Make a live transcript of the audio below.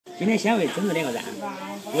今天先为整治2个站，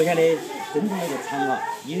我晓得整治那个厂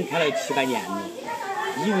已经开了7、8年了，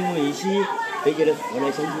因为我们一起对接的4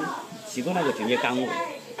类乡亲提供那个就业岗位。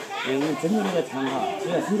我们整治那个厂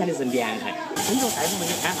主要生产的是棉鞋。跟着带我们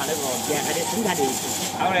去看下那个棉鞋的生产流程。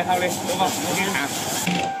好嘞，好嘞，走吧，我给你看。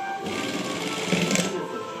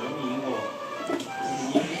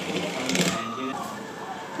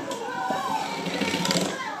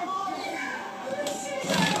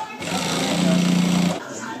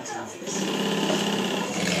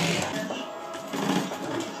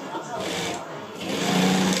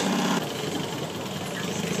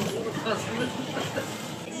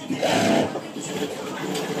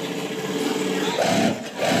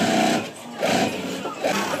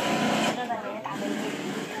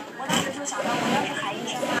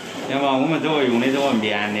要么我们这个用的这个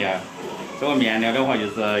面料，这个面料的话就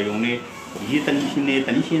是用的1等品的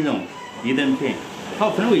灯芯绒，1等品。它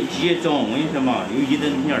分为几种，我跟你说嘛，有1等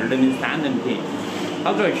品、2等品、3等品。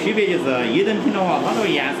它主要区别就是1等品的话，它这个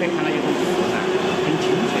颜色看了就很自然、很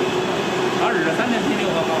清澈；它2、3等品的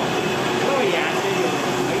话哈，这个颜色就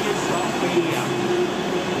可以刷不一样。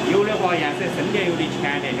有的话颜色深点，有的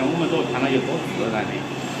浅点，像我们这个看了就多自然的。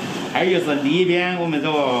还有就是里边我们这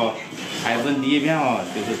个牌子里边哦，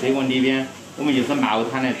就是这个里边我们就是毛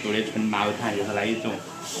毯来做的，纯毛毯，就是那一种，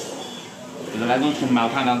就是那种纯毛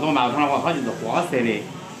毯。那种毛毯的话，它就是花色的，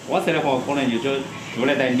花色的话可能就是做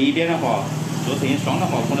来在里边的话，做成一双的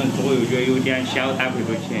话，可能左右脚有点小搭配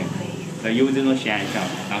不起，有这种现象。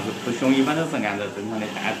但是不熊一般都是按照正常的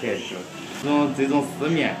单子来做。这种丝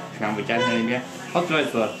棉全部加在里面，它主要是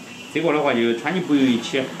这个的话就穿起不容易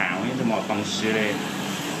起汗，我跟你说嘛，防湿的，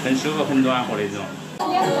很舒服，很暖和那种。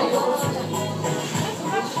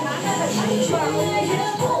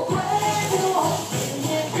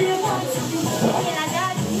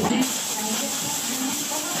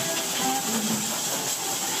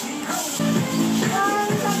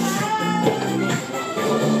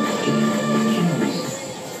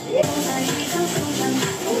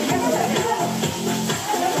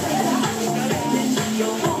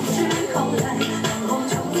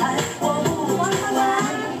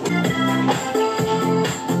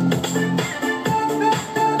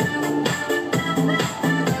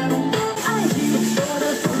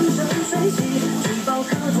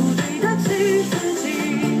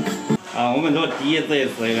我们这个底子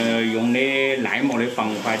是用的耐磨的防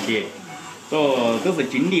滑剂，这都是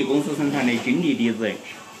金利公司生产的金利底子，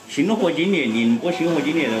星火金利、宁波星火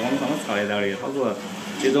金利，网上都查得到的。它是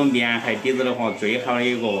这种棉鞋底子的话最好的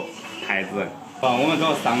一个牌子。我们这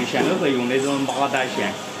个上线都是用的这种马达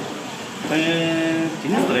线，很紧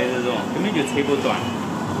实的这种，根本就扯不断，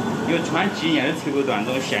有穿几年都扯不断，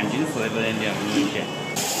这种线紧实的不得了，这种线。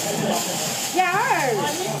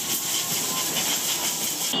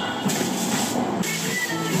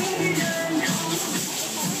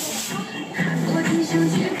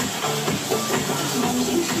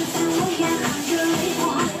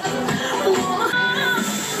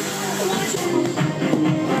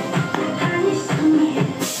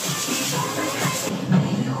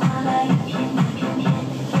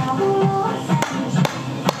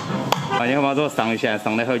你看嘛，这个上线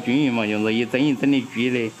上得好均匀嘛，用这一针一针的锯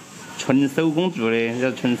的，纯手工做的，要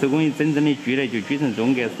纯手工一针针的锯的，就锯成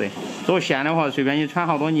中格式。这个线的话，随便你穿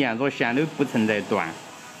好多年，这个线都不存在断。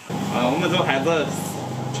我们这个鞋子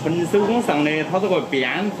纯手工上的，它这个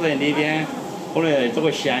边子里边可能这个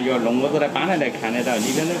线就要弄我这来搬来看得到，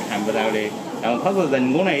里边都看不到的。然后它是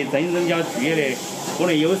人工来一针一针加锯的，可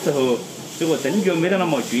能有时候这个针脚没得那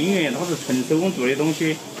么均匀，它是纯手工做的东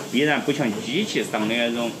西，必然不像机器上的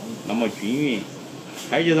那种那么均匀。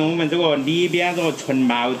还有就是我们这个里边这个纯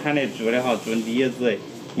毛毯来做的哈，做底子，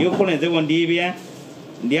有可能这个里边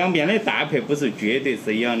两边的搭配不是绝对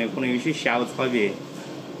是一样的，可能有些小差别。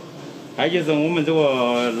还有就是我们这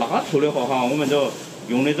个拉头的话哈，我们这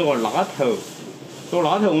用的这个拉头，这个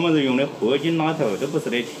拉头我们是用的合金拉头，都不是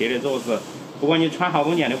的贴的，这个是不管你穿好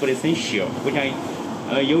多年都不得生锈，不像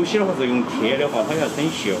有些的话是用贴的话它要生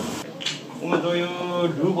锈。我们这有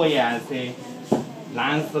6个颜色。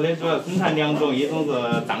男士的主要生产2种，一种是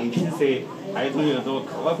藏青色，还有一种就是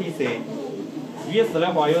咖啡色。女士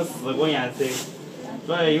的话有4个颜色，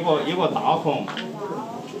主要有个大红，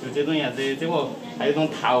就这种颜色，这个还有一种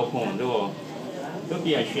桃红，这个都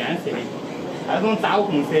比较鲜色的。还有一种枣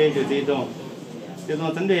红色，就这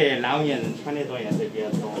种针对老年人穿的这个颜色比较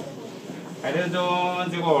多。还有一种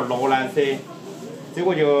这个罗兰色，这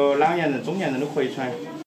个就老年人、中年人都可以穿。